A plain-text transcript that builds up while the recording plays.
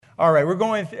All right,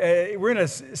 we're in a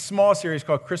small series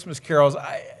called Christmas Carols.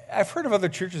 I've heard of other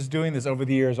churches doing this over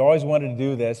the years. I always wanted to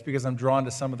do this because I'm drawn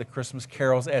to some of the Christmas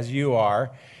carols as you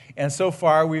are. And so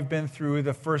far, we've been through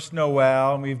the first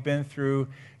Noel, and we've been through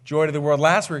Joy to the World.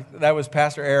 Last week, that was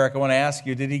Pastor Eric. I want to ask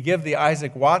you, did he give the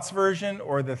Isaac Watts version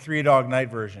or the Three Dog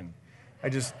Night version?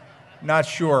 Not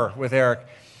sure with Eric.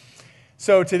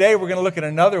 So today we're going to look at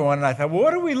another one, and I thought, well,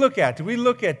 what do we look at? Do we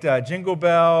look at Jingle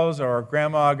Bells, or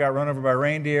Grandma Got Run Over by a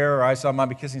Reindeer, or I Saw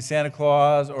Mommy Kissing Santa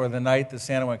Claus, or The Night That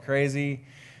Santa Went Crazy?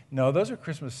 No, those are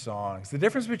Christmas songs. The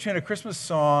difference between a Christmas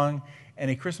song and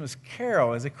a Christmas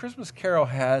carol is a Christmas carol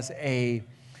has a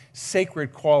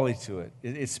sacred quality to it.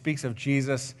 It speaks of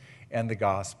Jesus and the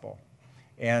gospel.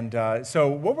 And so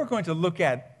what we're going to look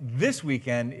at this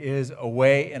weekend is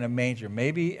Away in a Manger,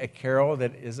 maybe a carol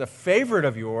that is a favorite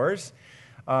of yours.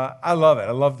 I love it.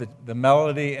 I love the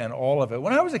melody and all of it.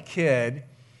 When I was a kid,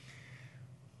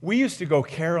 we used to go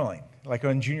caroling, like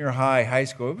on junior high, high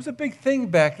school. It was a big thing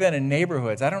back then in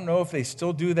neighborhoods. I don't know if they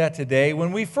still do that today.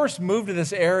 When we first moved to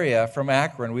this area from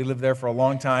Akron, we lived there for a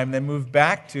long time, then moved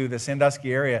back to the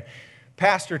Sandusky area.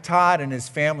 Pastor Todd and his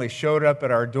family showed up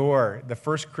at our door the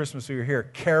first Christmas we were here,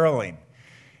 caroling.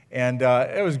 And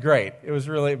it was great. It was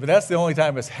really, but that's the only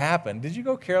time it's happened. Did you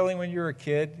go caroling when you were a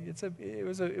kid? It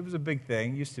was a big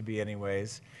thing. Used to be,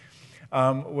 anyways.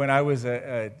 When I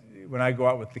go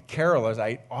out with the carolers,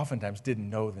 I oftentimes didn't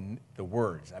know the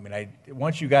words. I mean,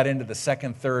 once you got into the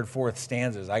second, third, fourth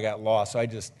stanzas, I got lost. So I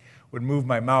just would move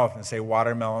my mouth and say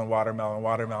watermelon, watermelon,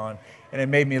 watermelon, and it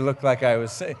made me look like I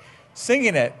was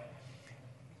singing it.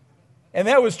 And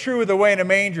that was true with Away in a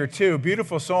Manger, too.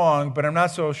 Beautiful song, but I'm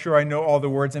not so sure I know all the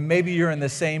words, and maybe you're in the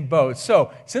same boat.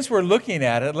 So, since we're looking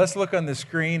at it, let's look on the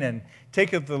screen and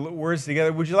take the words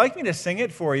together. Would you like me to sing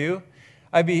it for you?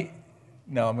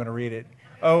 No, I'm going to read it.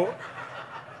 Oh,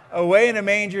 away in a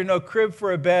manger, no crib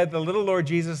for a bed, the little Lord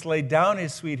Jesus laid down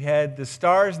his sweet head. The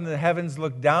stars in the heavens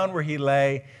looked down where he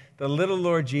lay, the little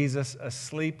Lord Jesus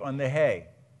asleep on the hay.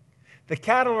 The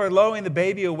cattle are lowing, the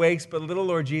baby awakes, but little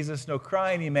Lord Jesus, no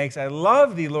crying he makes. I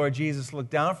love thee, Lord Jesus. Look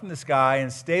down from the sky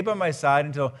and stay by my side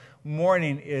until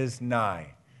morning is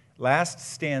nigh. Last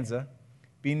stanza.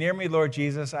 Be near me, Lord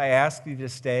Jesus. I ask thee to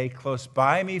stay close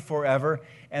by me forever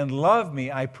and love me,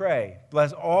 I pray.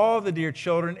 Bless all the dear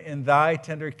children in thy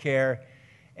tender care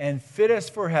and fit us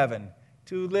for heaven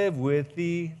to live with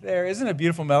thee there. Isn't it a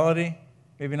beautiful melody?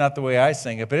 Maybe not the way I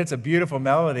sing it, but it's a beautiful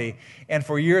melody. And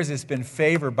for years, it's been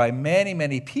favored by many,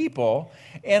 many people.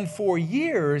 And for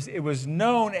years, it was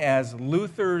known as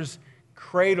Luther's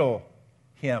cradle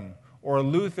hymn or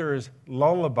Luther's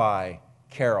lullaby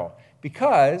carol,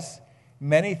 because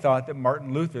many thought that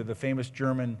Martin Luther, the famous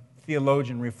German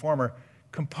theologian reformer,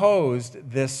 composed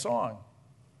this song.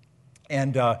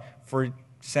 And for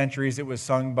centuries, it was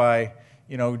sung by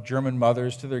German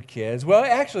mothers to their kids. Well,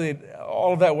 actually,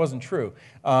 all of that wasn't true.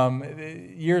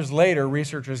 Years later,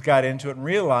 researchers got into it and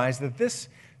realized that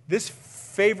this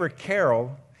favorite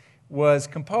carol was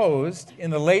composed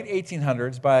in the late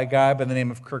 1800s by a guy by the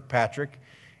name of Kirkpatrick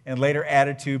and later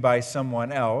added to by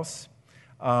someone else,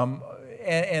 and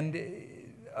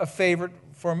a favorite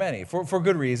for many, for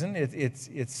good reason.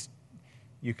 It's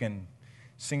you can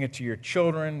sing it to your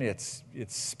children. It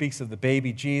speaks of the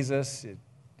baby Jesus. It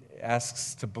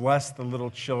asks to bless the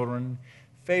little children,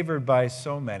 favored by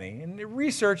so many. And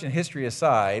research and history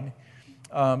aside,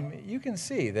 you can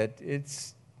see that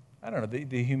it's,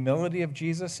 the humility of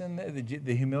Jesus and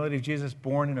the humility of Jesus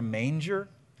born in a manger,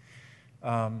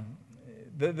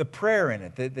 the prayer in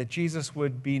it, that Jesus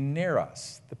would be near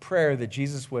us, the prayer that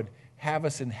Jesus would have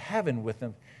us in heaven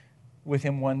with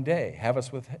him one day, have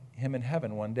us with him in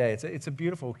heaven one day. It's a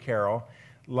beautiful carol,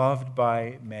 loved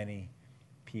by many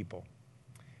people.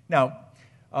 Now,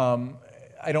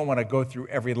 I don't want to go through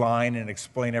every line and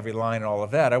explain every line and all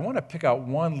of that. I want to pick out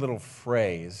one little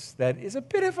phrase that is a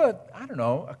bit of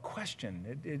a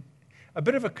question, a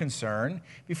bit of a concern.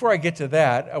 Before I get to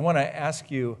that, I want to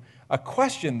ask you a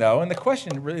question, though, and the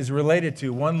question is related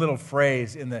to one little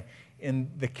phrase in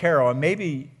the carol, and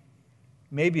maybe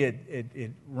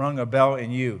it rung a bell in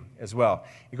you as well.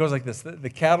 It goes like this: the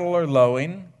cattle are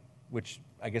lowing, which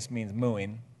I guess means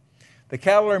mooing. The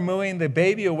cattle are mooing, the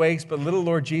baby awakes, but little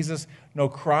Lord Jesus, no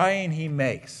crying he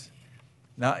makes.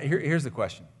 Now, here's the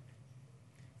question.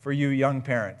 For you young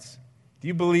parents, do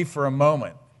you believe for a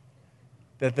moment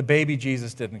that the baby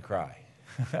Jesus didn't cry?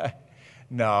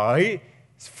 No,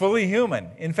 he's fully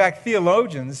human. In fact,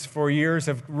 theologians for years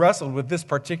have wrestled with this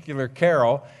particular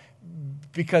carol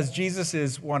because Jesus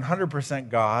is 100%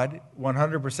 God,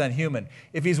 100% human.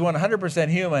 If he's 100%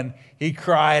 human, he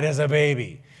cried as a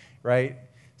baby, right?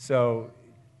 So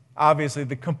Obviously,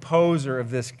 the composer of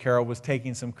this carol was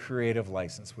taking some creative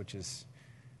license, which is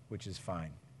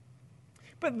fine.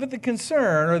 But the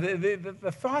concern, or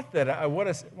the thought that I want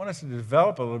us to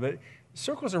develop a little bit,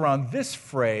 circles around this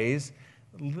phrase,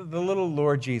 the little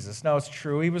Lord Jesus. Now, it's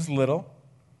true, he was little.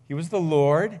 He was the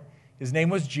Lord. His name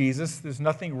was Jesus. There's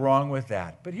nothing wrong with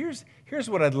that. But here's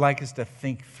what I'd like us to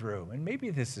think through. And maybe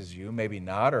this is you, maybe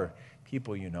not, or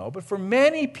people you know. But for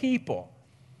many people,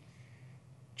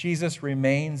 Jesus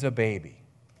remains a baby.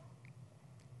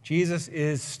 Jesus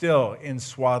is still in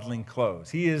swaddling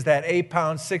clothes. He is that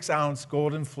 8-pound, 6-ounce,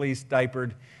 golden fleece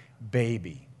diapered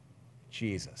baby,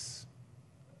 Jesus.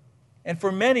 And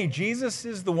for many, Jesus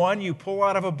is the one you pull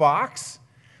out of a box,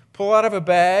 pull out of a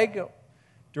bag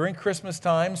during Christmas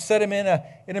time, set him in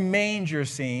a manger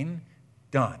scene,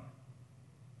 done.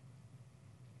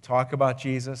 Talk about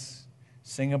Jesus,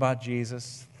 sing about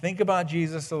Jesus, think about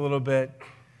Jesus a little bit,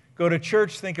 go to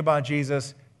church, think about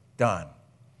Jesus, done.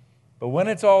 But when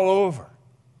it's all over,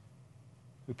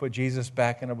 we put Jesus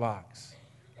back in a box,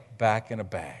 back in a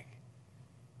bag,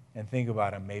 and think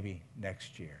about him maybe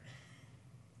next year.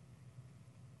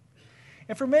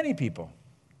 And for many people,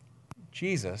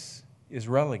 Jesus is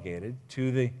relegated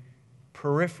to the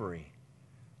periphery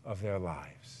of their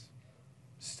lives,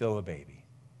 still a baby.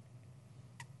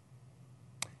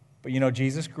 But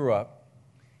Jesus grew up.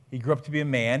 He grew up to be a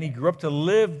man. He grew up to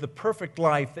live the perfect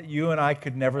life that you and I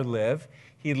could never live.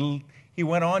 He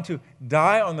went on to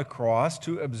die on the cross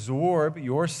to absorb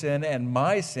your sin and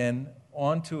my sin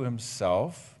onto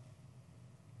himself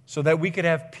so that we could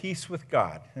have peace with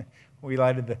God. We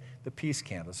lighted the peace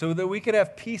candle. So that we could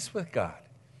have peace with God.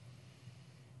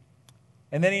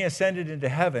 And then he ascended into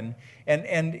heaven.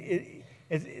 And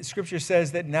Scripture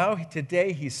says that now,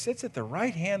 today, he sits at the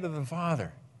right hand of the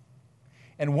Father.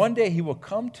 And one day he will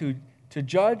come to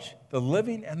judge the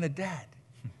living and the dead.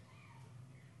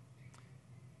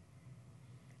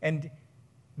 And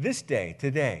this day,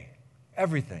 today,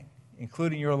 everything,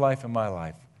 including your life and my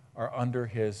life, are under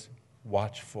his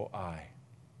watchful eye.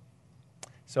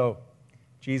 So,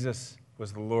 Jesus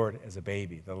was the Lord as a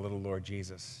baby, the little Lord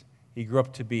Jesus. He grew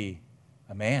up to be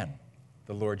a man,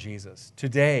 the Lord Jesus.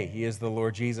 Today, he is the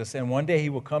Lord Jesus. And one day he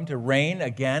will come to reign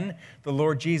again, the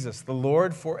Lord Jesus, the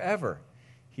Lord forever.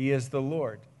 He is the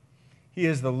Lord. He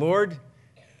is the Lord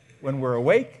when we're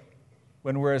awake,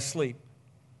 when we're asleep.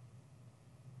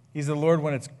 He's the Lord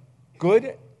when it's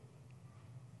good.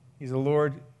 He's the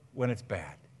Lord when it's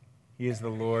bad. He is the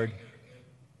Lord,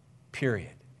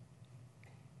 period.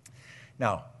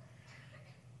 Now,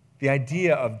 the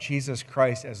idea of Jesus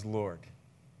Christ as Lord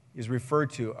is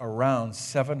referred to around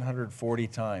 740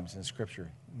 times in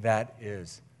Scripture. That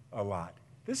is a lot.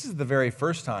 This is the very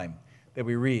first time that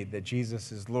we read that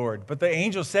Jesus is Lord. But the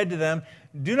angel said to them,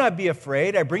 "Do not be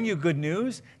afraid. I bring you good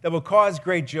news that will cause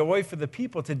great joy for the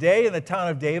people. Today in the town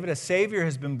of David, a Savior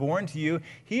has been born to you.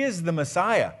 He is the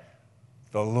Messiah,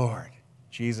 the Lord."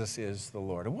 Jesus is the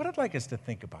Lord. And what I'd like us to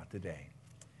think about today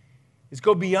is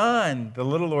go beyond the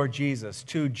little Lord Jesus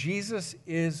to Jesus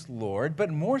is Lord, but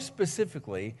more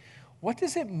specifically, what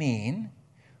does it mean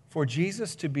for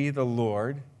Jesus to be the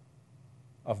Lord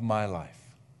of my life?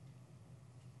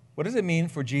 What does it mean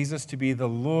for Jesus to be the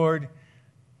Lord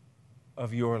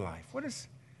of your life? What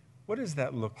does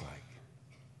that look like?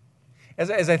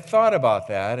 As I thought about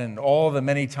that and all the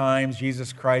many times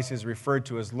Jesus Christ is referred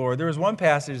to as Lord, there was one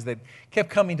passage that kept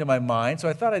coming to my mind, so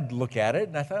I thought I'd look at it,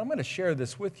 and I thought I'm going to share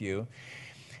this with you.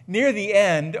 Near the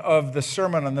end of the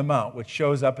Sermon on the Mount, which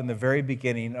shows up in the very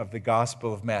beginning of the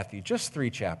Gospel of Matthew, just 3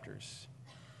 chapters,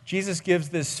 Jesus gives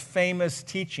this famous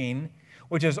teaching,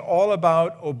 which is all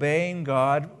about obeying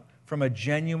God from a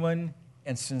genuine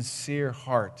and sincere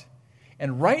heart.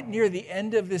 And right near the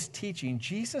end of this teaching,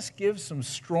 Jesus gives some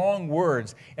strong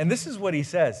words. And this is what he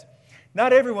says: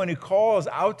 "Not everyone who calls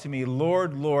out to me,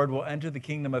 'Lord, Lord,' will enter the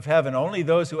kingdom of heaven. Only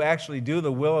those who actually do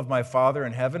the will of my Father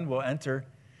in heaven will enter.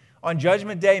 On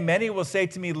Judgment Day, many will say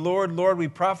to me, 'Lord, Lord, we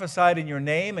prophesied in your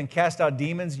name and cast out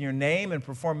demons in your name and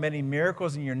performed many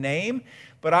miracles in your name.'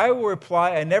 But I will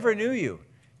reply, 'I never knew you.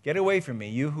 Get away from me,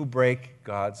 you who break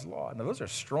God's law.'" Now, those are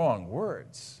strong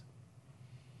words.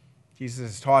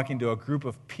 Jesus is talking to a group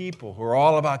of people who are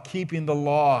all about keeping the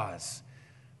laws,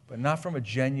 but not from a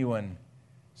genuine,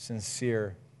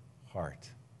 sincere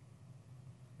heart.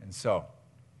 And so,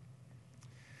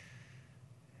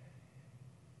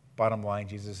 bottom line,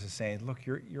 Jesus is saying, look,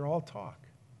 you're all talk,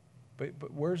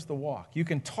 but where's the walk? You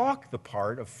can talk the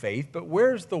part of faith, but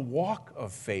where's the walk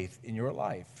of faith in your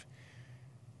life?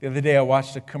 The other day I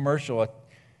watched a commercial,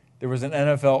 There was an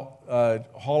NFL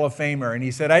Hall of Famer, and he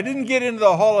said, I didn't get into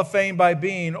the Hall of Fame by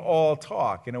being all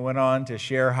talk. And it went on to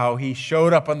share how he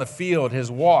showed up on the field, his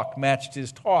walk matched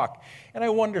his talk. And I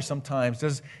wonder sometimes,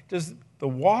 does the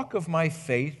walk of my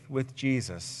faith with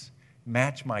Jesus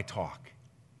match my talk?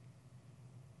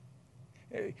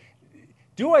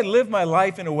 Do I live my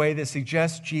life in a way that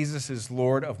suggests Jesus is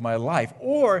Lord of my life?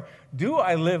 Or do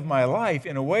I live my life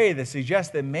in a way that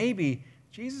suggests that maybe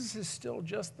Jesus is still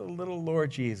just the little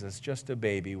Lord Jesus, just a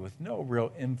baby with no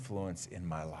real influence in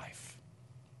my life?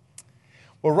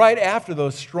 Well, right after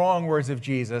those strong words of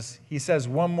Jesus, he says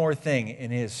one more thing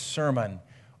in his Sermon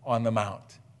on the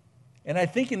Mount. And I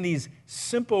think in these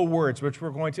simple words, which we're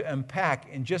going to unpack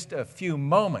in just a few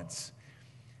moments,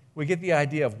 we get the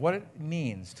idea of what it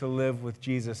means to live with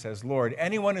Jesus as Lord.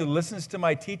 Anyone who listens to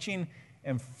my teaching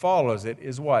and follows it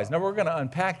is wise. Now, we're going to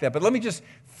unpack that, but let me just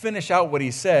finish out what he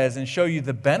says and show you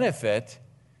the benefit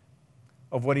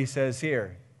of what he says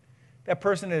here. That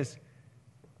person is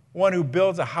one who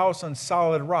builds a house on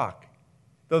solid rock.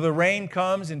 Though the rain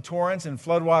comes in torrents and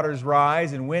floodwaters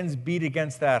rise and winds beat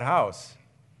against that house,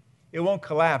 it won't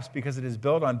collapse because it is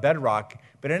built on bedrock.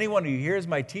 But anyone who hears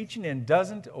my teaching and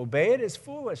doesn't obey it is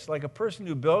foolish, like a person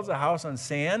who builds a house on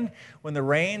sand. When the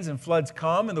rains and floods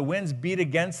come and the winds beat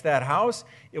against that house,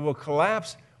 it will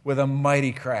collapse with a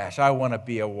mighty crash. I want to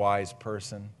be a wise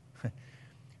person.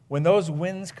 When those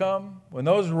winds come, when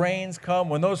those rains come,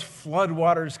 when those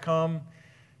floodwaters come,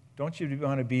 don't you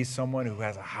want to be someone who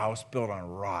has a house built on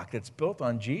rock, that's built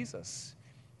on Jesus?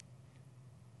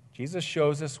 Jesus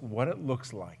shows us what it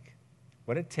looks like,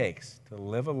 what it takes to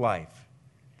live a life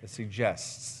that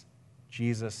suggests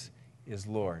Jesus is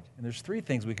Lord. And there's three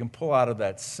things we can pull out of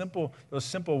those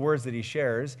simple words that he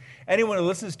shares. Anyone who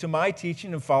listens to my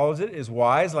teaching and follows it is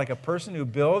wise, like a person who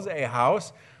builds a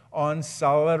house on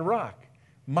solid rock.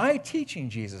 My teaching,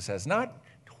 Jesus says, not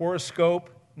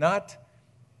horoscope, not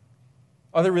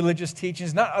other religious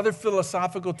teachings, not other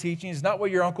philosophical teachings, not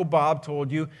what your Uncle Bob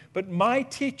told you, but my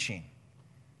teaching.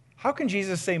 How can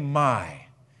Jesus say my?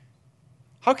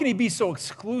 How can he be so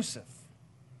exclusive?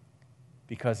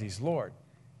 Because he's Lord.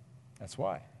 That's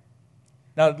why.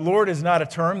 Now, Lord is not a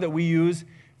term that we use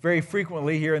very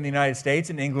frequently here in the United States.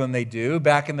 In England, they do.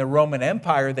 Back in the Roman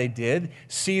Empire, they did.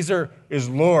 Caesar is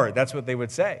Lord. That's what they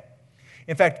would say.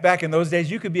 In fact, back in those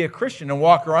days, you could be a Christian and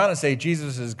walk around and say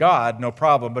Jesus is God, no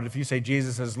problem. But if you say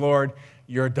Jesus is Lord,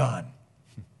 you're done.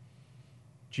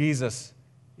 Jesus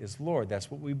is Lord. That's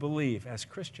what we believe as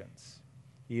Christians.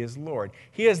 He is Lord.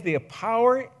 He has the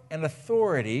power and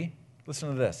authority. Listen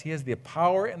to this. He has the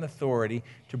power and authority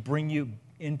to bring you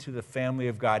into the family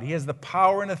of God. He has the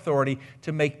power and authority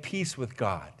to make peace with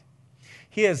God.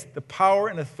 He has the power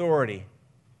and authority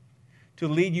to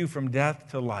lead you from death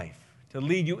to life, to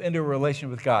lead you into a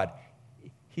relationship with God.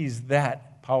 He's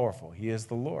that powerful. He is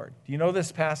the Lord. Do you know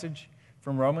this passage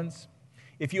from Romans?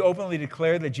 If you openly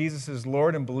declare that Jesus is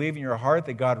Lord and believe in your heart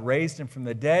that God raised him from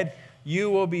the dead, you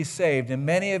will be saved. And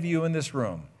many of you in this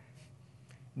room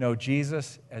know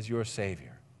Jesus as your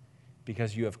Savior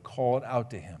because you have called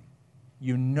out to him.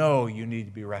 You know you need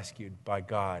to be rescued by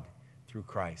God through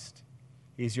Christ.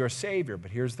 He's your Savior,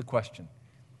 but here's the question.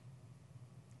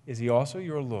 Is he also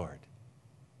your Lord?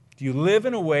 Do you live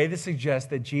in a way that suggests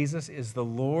that Jesus is the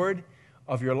Lord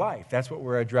of your life? That's what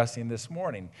we're addressing this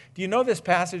morning. Do you know this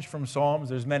passage from Psalms?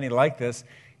 There's many like this.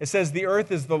 It says, the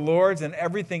earth is the Lord's and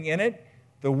everything in it,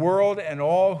 the world and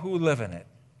all who live in it.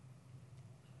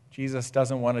 Jesus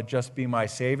doesn't want to just be my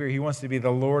Savior. He wants to be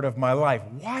the Lord of my life.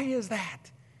 Why is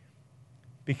that?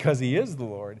 Because he is the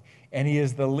Lord and he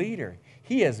is the leader.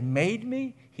 He has made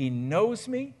me. He knows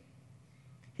me.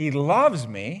 He loves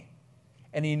me.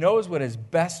 And he knows what is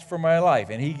best for my life.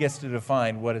 And he gets to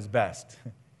define what is best.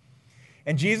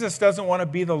 And Jesus doesn't want to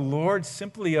be the Lord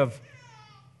simply of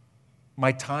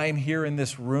my time here in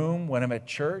this room when I'm at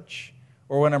church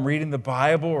or when I'm reading the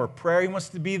Bible or prayer. He wants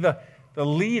to be the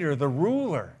leader, the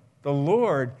ruler, the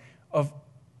Lord of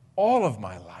all of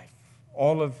my life,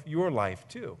 all of your life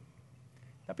too.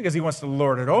 Not because he wants to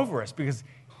lord it over us, because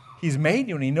he's made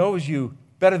you and he knows you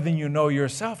better than you know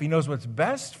yourself. He knows what's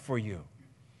best for you.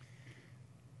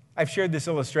 I've shared this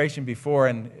illustration before,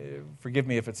 and forgive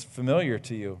me if it's familiar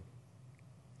to you.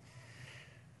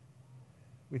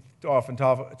 We often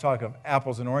talk of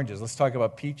apples and oranges. Let's talk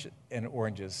about peach and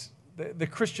oranges. The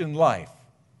Christian life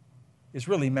is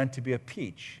really meant to be a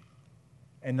peach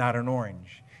and not an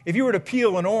orange. If you were to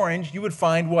peel an orange, you would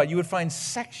find what? You would find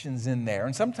sections in there.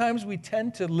 And sometimes we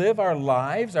tend to live our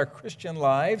lives, our Christian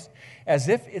lives, as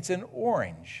if it's an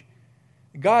orange.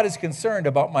 God is concerned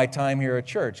about my time here at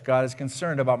church. God is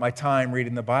concerned about my time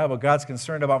reading the Bible. God's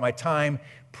concerned about my time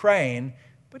praying.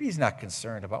 But he's not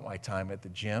concerned about my time at the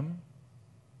gym.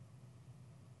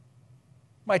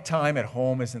 My time at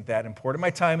home isn't that important.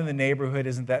 My time in the neighborhood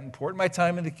isn't that important. My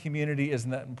time in the community isn't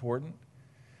that important.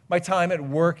 My time at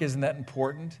work isn't that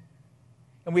important.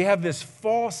 And we have this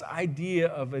false idea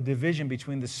of a division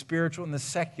between the spiritual and the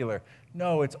secular.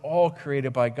 No, it's all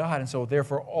created by God, and so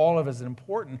therefore all of it is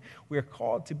important. We are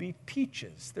called to be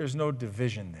peaches. There's no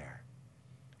division there.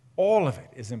 All of it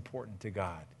is important to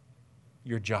God.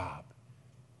 Your job,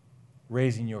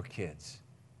 raising your kids,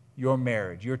 your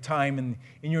marriage, your time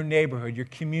in your neighborhood, your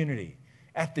community,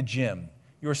 at the gym,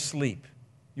 your sleep,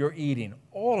 your eating,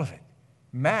 all of it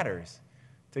matters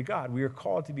to God. We are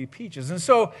called to be peaches. And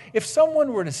so if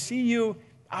someone were to see you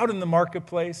out in the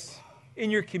marketplace, in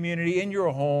your community, in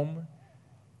your home,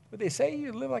 would they say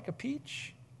you live like a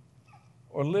peach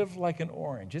or live like an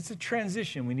orange? It's a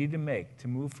transition we need to make to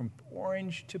move from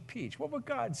orange to peach. What would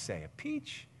God say, a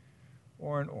peach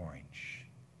or an orange?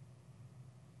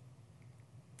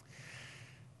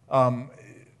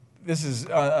 This is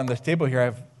on the table here. I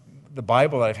have the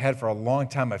Bible that I've had for a long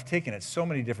time. I've taken it so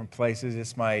many different places.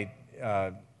 It's my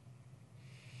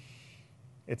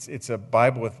it's a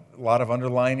Bible with a lot of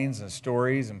underlinings and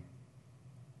stories and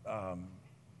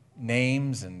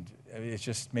names, and it's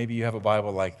just maybe you have a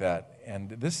Bible like that. And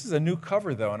this is a new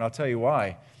cover, though, and I'll tell you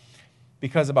why.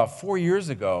 Because about 4 years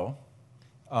ago,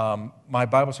 my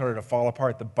Bible started to fall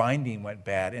apart. The binding went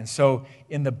bad. And so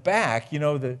in the back, you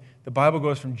know, the Bible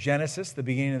goes from Genesis, the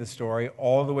beginning of the story,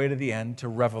 all the way to the end, to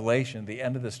Revelation, the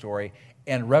end of the story.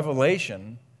 And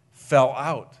Revelation fell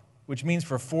out, which means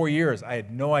for 4 years, I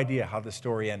had no idea how the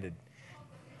story ended.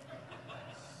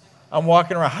 I'm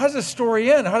walking around, how does this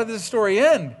story end? How did this story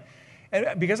end?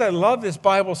 And because I love this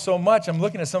Bible so much, I'm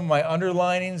looking at some of my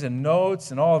underlinings and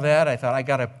notes and all that. I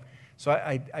thought, so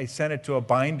I sent it to a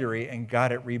bindery and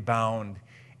got it rebound.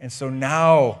 And so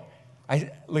now,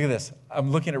 look at this. I'm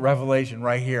looking at Revelation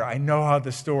right here. I know how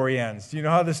the story ends. Do you know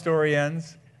how the story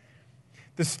ends?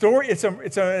 The story, it's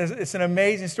an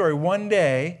amazing story. One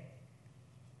day,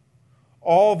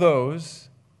 all those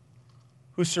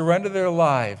who surrender their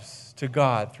lives to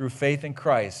God through faith in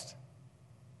Christ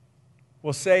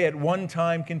will say at one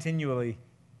time continually,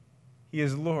 He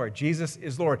is Lord. Jesus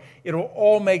is Lord. It will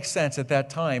all make sense at that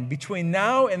time. Between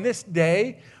now and this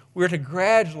day, we're to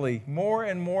gradually, more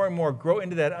and more and more, grow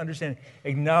into that understanding,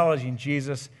 acknowledging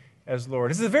Jesus as Lord.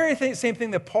 It's the very same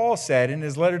thing that Paul said in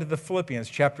his letter to the Philippians,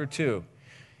 chapter 2.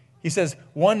 He says,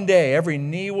 one day every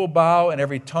knee will bow and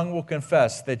every tongue will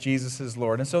confess that Jesus is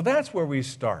Lord. And so that's where we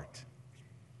start.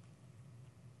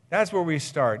 That's where we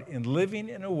start, in living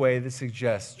in a way that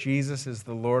suggests Jesus is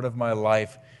the Lord of my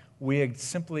life. We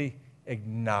simply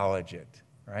acknowledge it,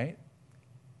 right?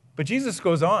 But Jesus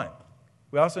goes on.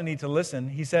 We also need to listen.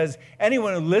 He says,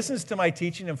 anyone who listens to my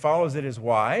teaching and follows it is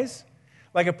wise,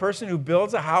 like a person who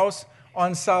builds a house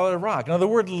on solid rock. Now, the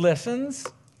word listens,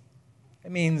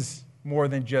 it means more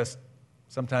than just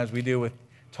sometimes we do with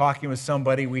talking with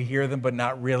somebody, we hear them, but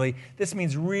not really. This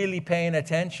means really paying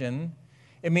attention.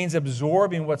 It means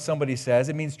absorbing what somebody says.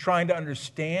 It means trying to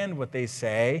understand what they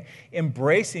say,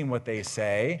 embracing what they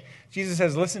say. Jesus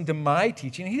says, listen to my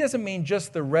teaching. He doesn't mean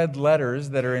just the red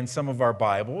letters that are in some of our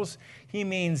Bibles. He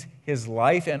means his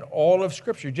life and all of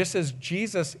Scripture. Just as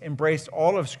Jesus embraced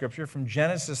all of Scripture from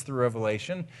Genesis through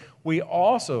Revelation, we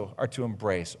also are to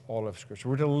embrace all of Scripture.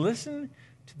 We're to listen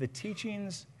to the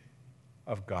teachings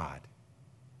of God.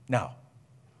 Now,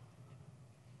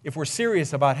 if we're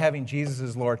serious about having Jesus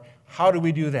as Lord, how do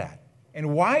we do that?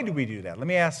 And why do we do that? Let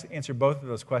me answer both of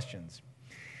those questions.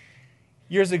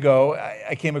 Years ago,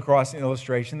 I came across an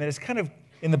illustration that is kind of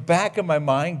in the back of my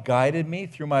mind, guided me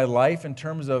through my life in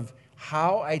terms of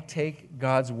how I take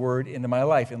God's word into my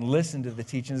life and listen to the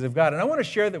teachings of God. And I want to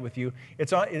share that with you.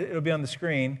 It'll be on the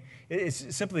screen.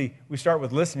 It's simply, we start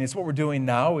with listening. It's what we're doing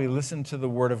now. We listen to the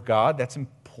word of God. That's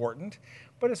important.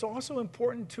 But it's also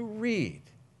important to read.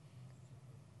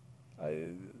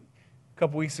 A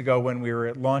couple weeks ago when we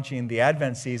were launching the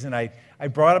Advent season, I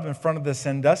brought up in front of the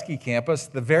Sandusky campus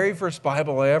the very first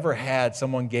Bible I ever had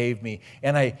someone gave me.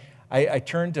 And I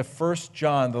turned to 1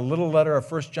 John, the little letter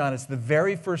of 1 John. It's the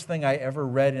very first thing I ever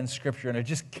read in Scripture, and it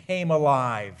just came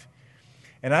alive.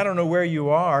 And I don't know where you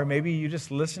are. Maybe you just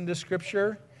listen to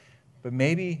Scripture, but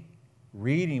maybe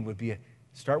reading would be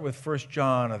start with 1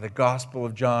 John or the Gospel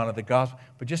of John or the Gospel,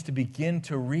 but just to begin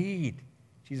to read.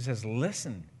 Jesus says,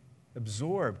 listen.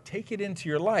 Absorb, take it into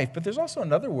your life. But there's also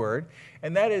another word,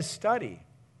 and that is study.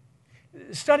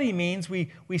 Study means we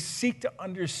seek to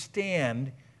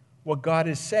understand what God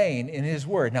is saying in His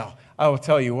Word. Now, I will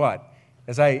tell you what,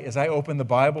 as I open the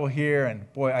Bible here,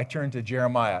 and boy, I turn to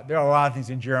Jeremiah. There are a lot of things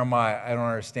in Jeremiah I don't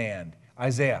understand.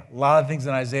 Isaiah. A lot of things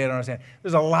in Isaiah I don't understand.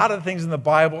 There's a lot of things in the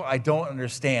Bible I don't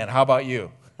understand. How about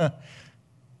you?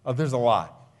 Oh, there's a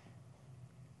lot.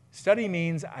 Study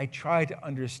means I try to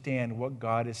understand what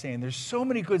God is saying. There's so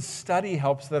many good study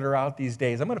helps that are out these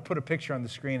days. I'm going to put a picture on the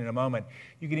screen in a moment.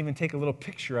 You can even take a little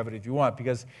picture of it if you want,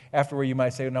 because afterward you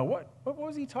might say, now what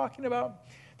was he talking about?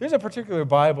 There's a particular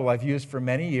Bible I've used for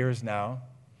many years now.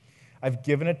 I've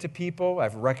given it to people.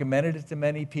 I've recommended it to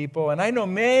many people. And I know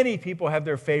many people have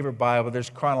their favorite Bible. There's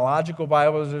chronological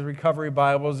Bibles, there's recovery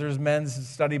Bibles, there's men's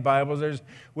study Bibles, there's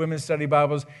women's study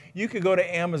Bibles. You could go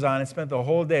to Amazon and spend the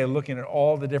whole day looking at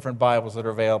all the different Bibles that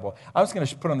are available. I'm just going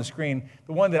to put on the screen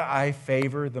the one that I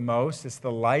favor the most. It's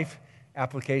the Life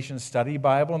Application Study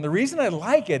Bible. And the reason I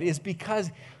like it is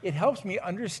because it helps me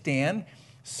understand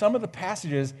some of the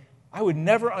passages I would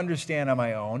never understand on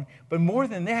my own, but more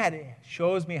than that, it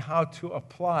shows me how to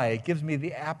apply. It gives me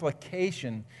the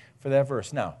application for that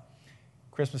verse. Now,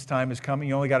 Christmas time is coming.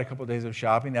 You only got a couple of days of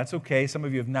shopping. That's okay. Some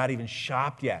of you have not even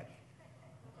shopped yet.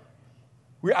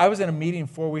 I was in a meeting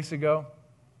 4 weeks ago,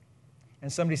 and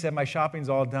somebody said, my shopping's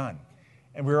all done.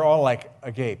 And we were all like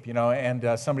agape,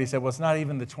 and somebody said, well, it's not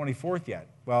even the 24th yet.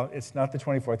 Well, it's not the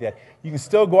 24th yet. You can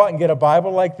still go out and get a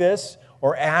Bible like this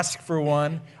or ask for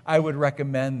one. I would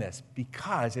recommend this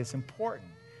because it's important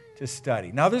to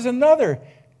study. Now, there's another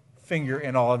finger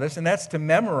in all of this, and that's to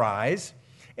memorize.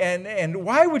 And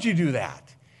why would you do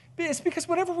that? It's because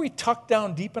whatever we tuck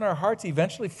down deep in our hearts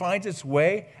eventually finds its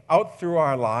way out through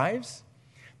our lives.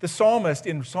 The psalmist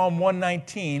in Psalm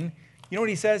 119, you know what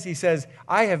he says? He says,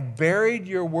 I have buried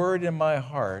your word in my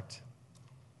heart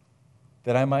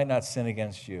that I might not sin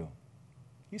against you.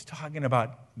 He's talking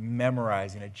about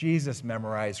memorizing it. Jesus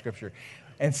memorized Scripture.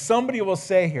 And somebody will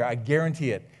say here, I guarantee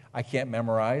it, I can't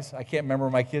memorize. I can't remember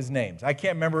my kids' names. I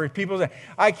can't remember people's names.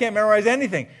 I can't memorize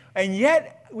anything. And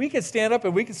yet, we could stand up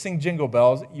and we could sing Jingle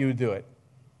Bells, you would do it.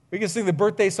 We could sing the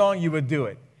birthday song, you would do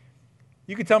it.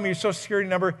 You could tell me your Social Security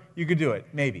number, you could do it,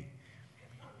 maybe.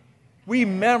 We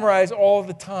memorize all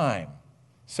the time.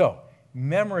 So,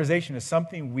 memorization is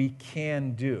something we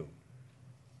can do.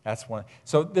 That's one.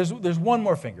 So there's one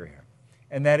more finger here,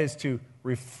 and that is to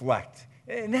reflect.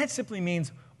 And that simply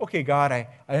means, okay, God, I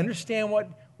understand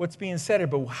what's being said here,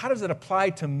 but how does it apply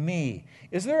to me?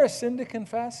 Is there a sin to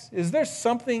confess? Is there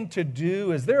something to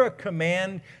do? Is there a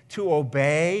command to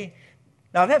obey?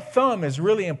 Now, that thumb is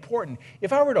really important.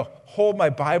 If I were to hold my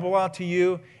Bible out to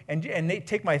you and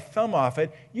take my thumb off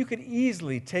it, you could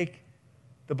easily take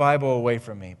the Bible away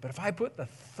from me. But if I put the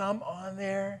thumb on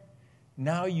there,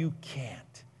 now you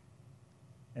can't.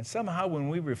 And somehow when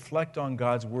we reflect on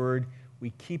God's Word, we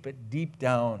keep it deep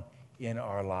down in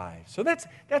our lives. So that's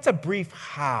a brief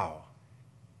how.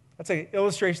 That's an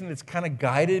illustration that's kind of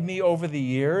guided me over the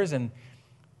years. And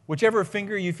whichever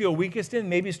finger you feel weakest in,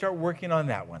 maybe start working on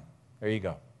that one. There you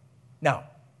go. Now,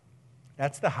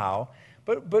 that's the how.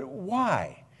 But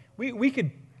why? We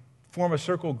could form a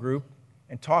circle group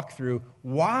and talk through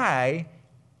why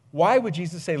would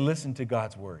Jesus say, listen to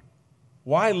God's Word?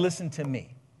 Why listen to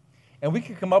me? And we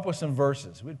could come up with some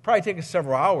verses. It would probably take us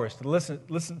several hours to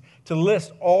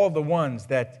list all the ones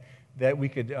that we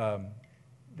could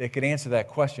that could answer that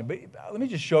question. But let me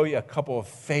just show you a couple of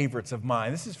favorites of mine.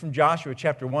 This is from Joshua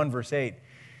chapter 1, verse 8.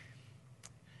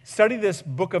 Study this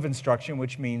book of instruction,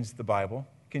 which means the Bible,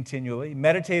 continually.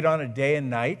 Meditate on it day and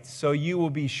night, so you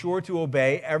will be sure to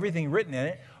obey everything written in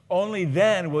it. Only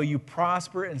then will you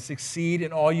prosper and succeed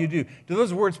in all you do. Do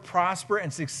those words prosper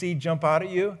and succeed jump out at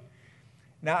you?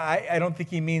 Now, I don't think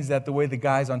he means that the way the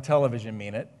guys on television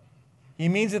mean it. He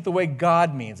means it the way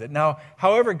God means it. Now,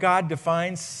 however God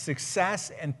defines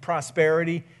success and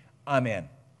prosperity, I'm in.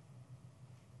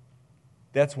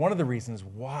 That's one of the reasons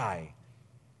why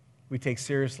we take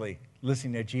seriously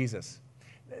listening to Jesus.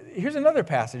 Here's another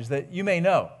passage that you may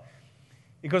know.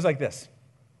 It goes like this.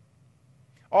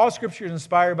 All Scripture is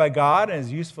inspired by God and is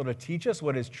useful to teach us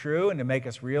what is true and to make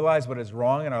us realize what is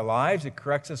wrong in our lives. It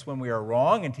corrects us when we are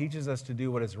wrong and teaches us to do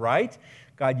what is right.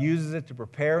 God uses it to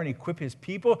prepare and equip His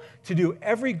people to do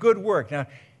every good work. Now,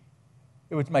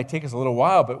 might take us a little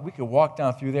while, but we could walk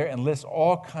down through there and list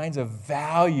all kinds of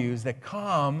values that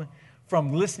come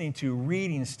from listening to,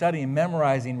 reading, studying,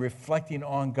 memorizing, reflecting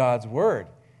on God's Word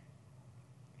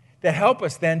that help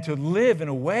us then to live in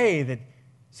a way that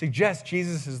suggests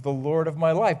Jesus is the Lord of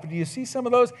my life. But do you see some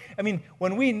of those? I mean,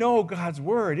 when we know God's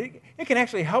Word, it can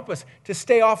actually help us to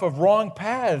stay off of wrong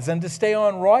paths and to stay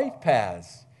on right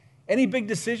paths. Any big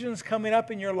decisions coming up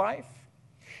in your life?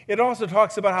 It also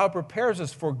talks about how it prepares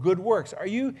us for good works. Are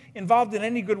you involved in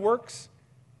any good works?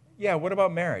 Yeah, what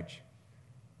about marriage?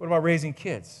 What about raising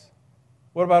kids?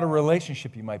 What about a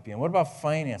relationship you might be in? What about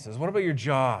finances? What about your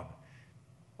job?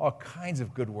 all kinds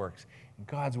of good works. And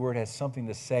God's word has something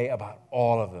to say about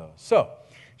all of those. So,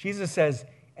 Jesus says,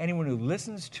 anyone who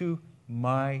listens to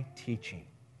my teaching.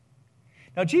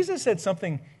 Now, Jesus said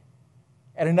something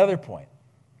at another point.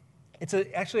 It's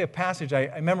actually a passage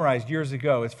I memorized years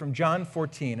ago. It's from John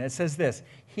 14. And it says this,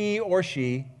 he or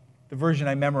she, the version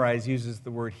I memorized uses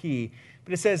the word he,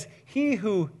 but it says, he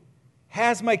who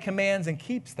has my commands and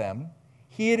keeps them,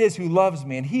 he it is who loves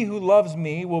me. And he who loves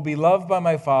me will be loved by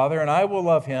my Father, and I will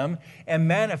love him and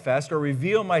manifest or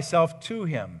reveal myself to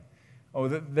him. Oh,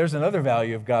 there's another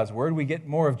value of God's word. We get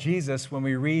more of Jesus when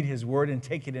we read his word and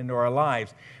take it into our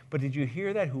lives. But did you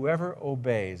hear that? Whoever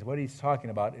obeys, what he's talking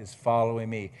about is following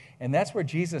me. And that's where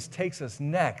Jesus takes us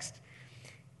next.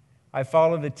 I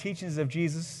follow the teachings of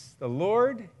Jesus, the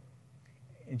Lord.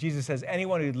 And Jesus says,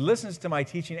 anyone who listens to my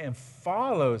teaching and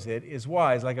follows it is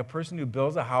wise, like a person who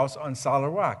builds a house on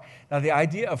solid rock. Now, the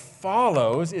idea of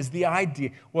follows is the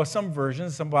idea, well, some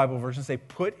Bible versions say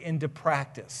put into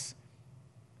practice.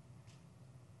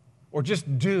 Or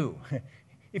just do,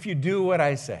 if you do what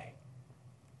I say.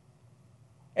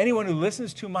 Anyone who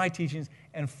listens to my teachings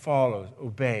and follows,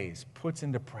 obeys, puts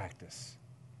into practice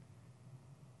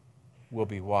will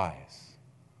be wise.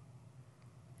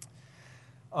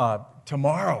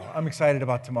 Tomorrow, I'm excited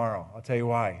about tomorrow. I'll tell you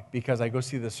why. Because I go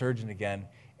see the surgeon again,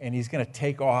 and he's going to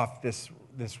take off this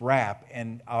wrap,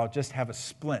 and I'll just have a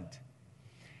splint.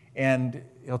 And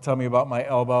he'll tell me about my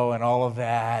elbow and all of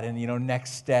that, and,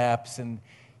 next steps. And,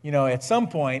 at some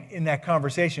point in that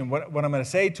conversation, what I'm going to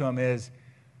say to him is,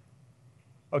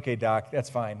 okay, doc, that's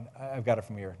fine. I've got it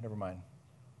from here. Never mind.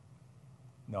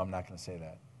 No, I'm not going to say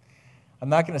that. I'm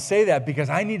not going to say that because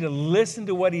I need to listen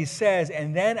to what he says,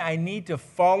 and then I need to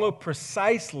follow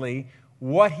precisely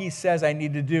what he says I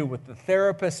need to do with the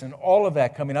therapist and all of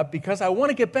that coming up because I want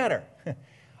to get better.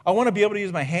 I want to be able to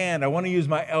use my hand. I want to use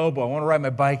my elbow. I want to ride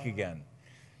my bike again.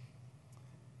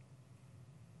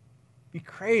 Be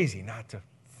crazy not to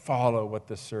follow what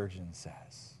the surgeon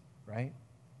says, right?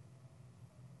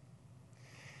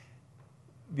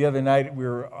 The other night, we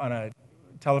were on a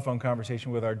telephone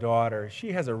conversation with our daughter.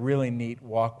 She has a really neat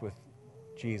walk with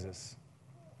Jesus.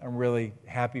 I'm really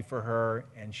happy for her,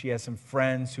 and she has some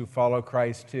friends who follow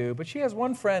Christ too. But she has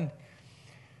one friend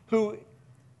who,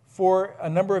 for a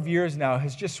number of years now,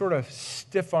 has just sort of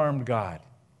stiff-armed God.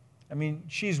 I mean,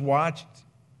 she's watched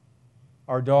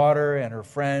our daughter and her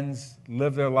friends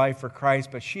live their life for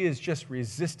Christ, but she has just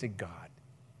resisted God.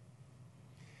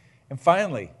 And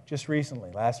finally, just recently,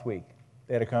 last week,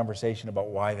 they had a conversation about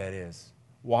why that is.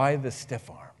 Why the stiff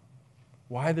arm?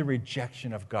 Why the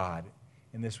rejection of God?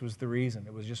 And this was the reason.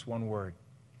 It was just one word.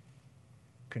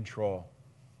 Control.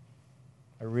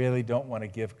 I really don't want to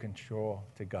give control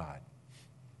to God.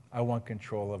 I want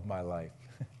control of my life.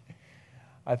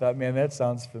 I thought, man, that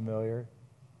sounds familiar.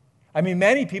 I mean,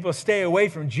 many people stay away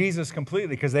from Jesus completely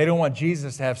because they don't want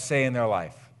Jesus to have say in their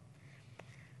life.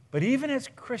 But even as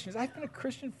Christians, I've been a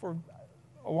Christian for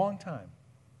a long time.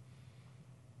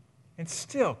 And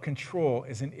still, control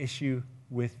is an issue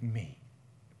with me.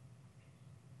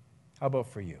 How about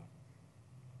for you?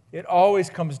 It always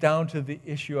comes down to the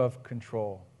issue of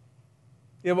control.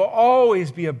 It will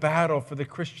always be a battle for the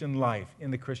Christian life, in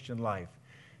the Christian life,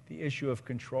 the issue of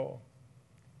control.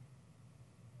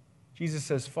 Jesus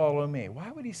says, follow me. Why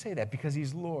would he say that? Because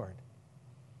he's Lord.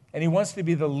 And he wants to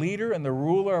be the leader and the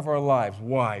ruler of our lives.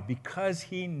 Why? Because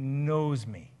he knows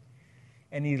me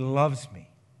and he loves me.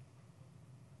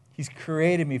 He's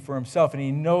created me for himself, and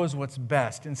he knows what's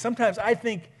best. And sometimes I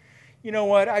think, you know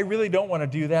what, I really don't want to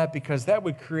do that because that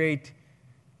would create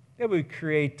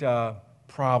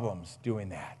problems doing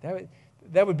that.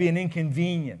 That would be an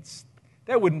inconvenience.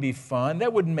 That wouldn't be fun.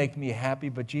 That wouldn't make me happy,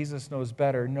 but Jesus knows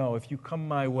better. No, if you come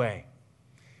my way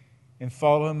and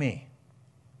follow me,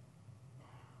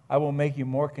 I will make you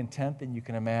more content than you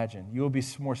can imagine. You will be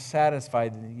more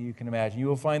satisfied than you can imagine. You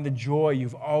will find the joy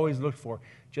you've always looked for.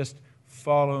 Just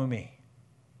follow me.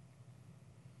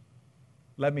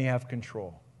 Let me have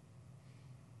control.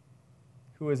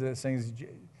 Who is it that sings,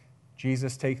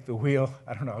 Jesus, take the wheel?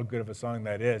 I don't know how good of a song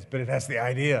that is, but it has the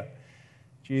idea.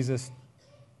 Jesus,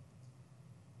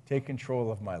 take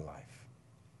control of my life.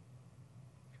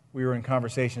 We were in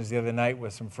conversations the other night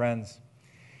with some friends,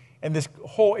 and this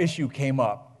whole issue came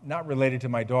up, not related to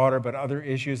my daughter, but other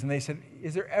issues, and they said,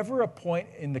 is there ever a point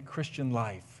in the Christian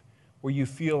life where you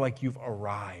feel like you've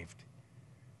arrived?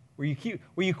 Where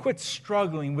you quit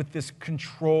struggling with this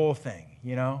control thing,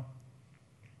 you know?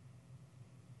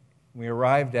 We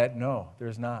arrived at, no,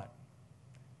 there's not.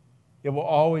 It will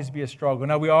always be a struggle.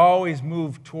 Now, we always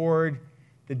move toward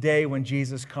the day when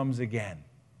Jesus comes again.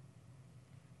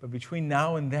 But between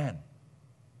now and then,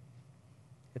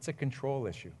 It's a control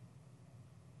issue.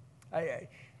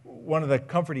 One of the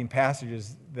comforting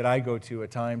passages that I go to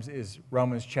at times is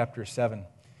Romans chapter 7,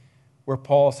 where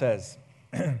Paul says,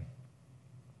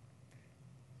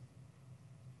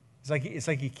 it's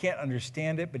like he can't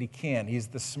understand it, but he can. He's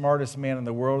the smartest man in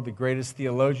the world, the greatest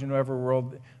theologian who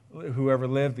ever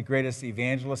lived, the greatest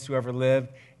evangelist who ever lived.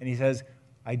 And he says,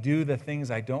 I do the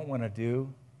things I don't want to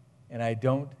do, and I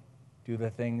don't do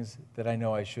the things that I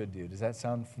know I should do. Does that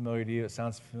sound familiar to you? It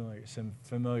sounds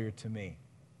familiar to me.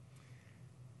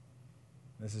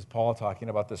 This is Paul talking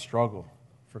about the struggle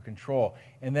for control.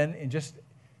 And then in just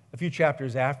a few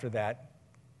chapters after that,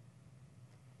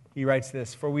 he writes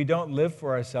this, for we don't live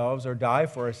for ourselves or die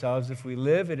for ourselves. If we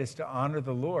live, it is to honor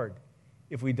the Lord.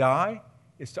 If we die,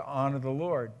 it's to honor the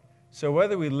Lord. So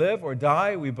whether we live or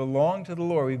die, we belong to the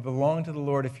Lord. We belong to the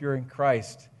Lord. If you're in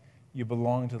Christ, you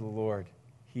belong to the Lord.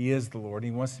 He is the Lord.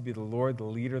 He wants to be the Lord, the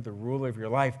leader, the ruler of your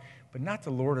life, but not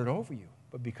to lord it over you,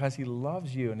 but because he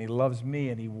loves you and he loves me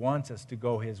and he wants us to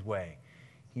go his way.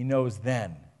 He knows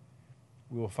then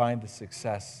we will find the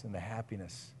success and the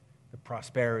happiness, the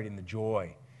prosperity and the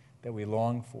joy that we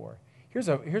long for. Here's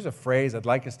a phrase I'd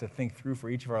like us to think through for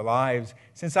each of our lives.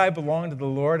 Since I belong to the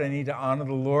Lord, I need to honor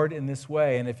the Lord in this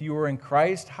way. And if you were in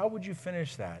Christ, how would you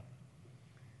finish that?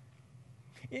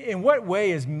 In what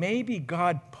way is maybe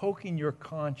God poking your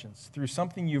conscience through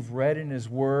something you've read in his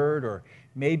word, or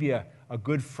maybe a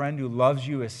good friend who loves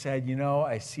you has said,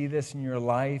 I see this in your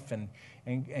life,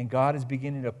 and God is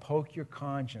beginning to poke your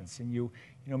conscience, and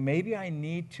maybe I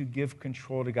need to give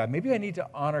control to God. Maybe I need to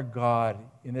honor God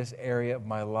in this area of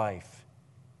my life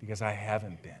because I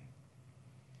haven't been.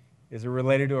 Is it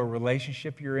related to a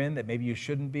relationship you're in that maybe you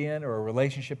shouldn't be in, or a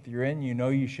relationship that you're in,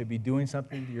 you should be doing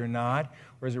something that you're not?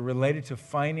 Or is it related to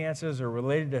finances, or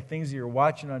related to things that you're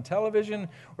watching on television?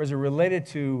 Or is it related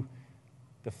to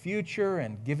the future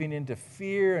and giving into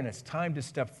fear, and it's time to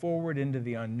step forward into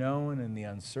the unknown and the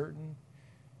uncertain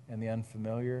and the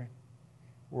unfamiliar?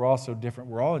 We're all so different.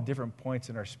 We're all at different points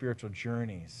in our spiritual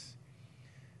journeys.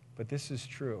 But this is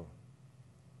true.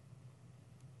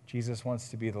 Jesus wants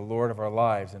to be the Lord of our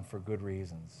lives, and for good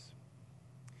reasons.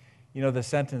 The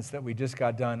sentence that we just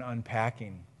got done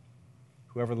unpacking,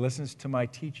 whoever listens to my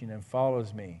teaching and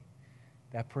follows me,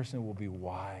 that person will be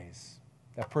wise.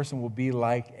 That person will be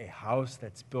like a house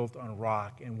that's built on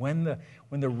rock. And when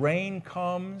the rain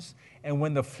comes, and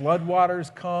when the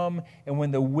floodwaters come, and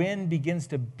when the wind begins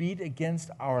to beat against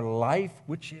our life,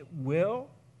 which it will,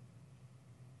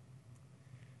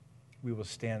 we will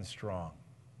stand strong.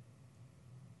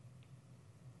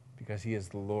 Because he is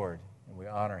the Lord, and we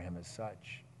honor him as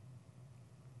such.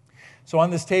 So on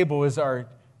this table is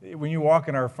when you walk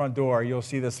in our front door, you'll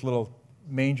see this little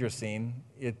manger scene.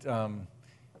 It's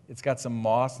got some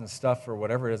moss and stuff or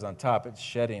whatever it is on top. It's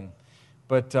shedding.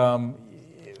 But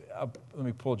let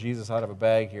me pull Jesus out of a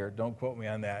bag here. Don't quote me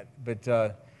on that.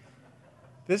 But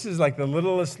this is like the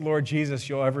littlest Lord Jesus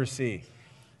you'll ever see.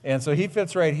 And so he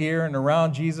fits right here, and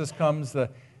around Jesus comes the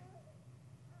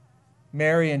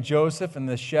Mary and Joseph and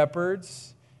the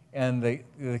shepherds and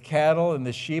the cattle and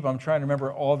the sheep. I'm trying to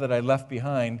remember all that I left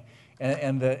behind.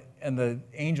 And the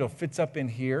angel fits up in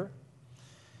here.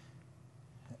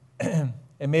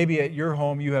 And maybe at your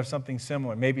home you have something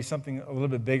similar. Maybe something a little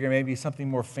bit bigger. Maybe something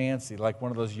more fancy, like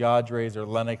one of those Yadres or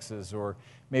Lennoxes. Or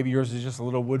maybe yours is just a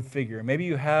little wood figure. Maybe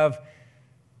you have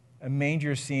a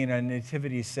manger scene, a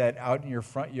nativity set out in your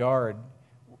front yard.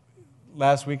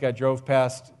 Last week I drove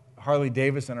past Harley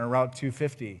Davidson on Route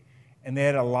 250, and they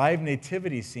had a live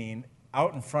nativity scene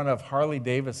out in front of Harley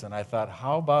Davidson. I thought,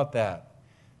 how about that?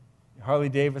 Harley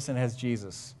Davidson has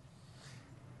Jesus.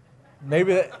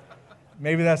 Maybe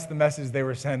that's the message they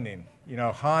were sending.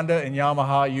 Honda and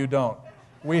Yamaha, you don't.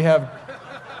 We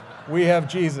have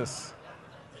Jesus.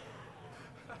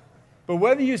 But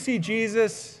whether you see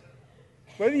Jesus,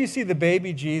 whether you see the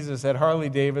baby Jesus at Harley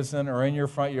Davidson or in your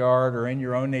front yard or in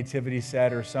your own nativity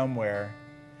set or somewhere,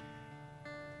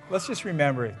 let's just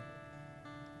remember,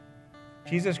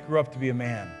 Jesus grew up to be a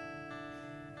man,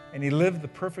 and he lived the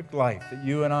perfect life that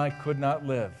you and I could not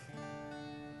live.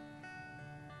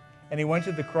 And he went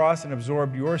to the cross and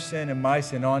absorbed your sin and my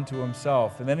sin onto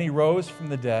himself. And then he rose from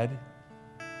the dead,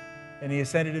 and he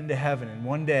ascended into heaven. And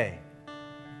one day,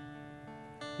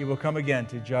 he will come again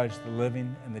to judge the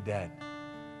living and the dead.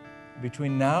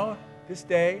 Between now, this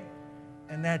day,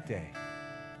 and that day,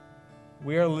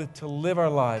 we are to live our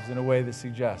lives in a way that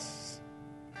suggests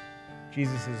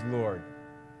Jesus is Lord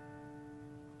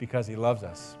because he loves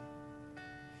us.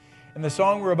 And the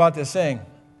song we're about to sing,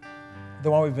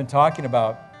 the one we've been talking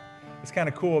about, it's kind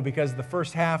of cool because the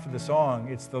first half of the song,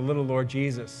 it's the little Lord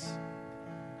Jesus.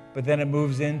 But then it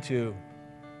moves into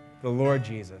the Lord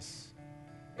Jesus.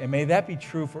 And may that be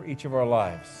true for each of our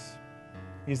lives.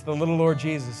 He's the little Lord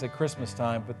Jesus at Christmas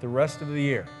time, but the rest of the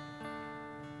year,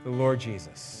 the Lord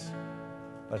Jesus.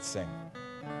 Let's sing.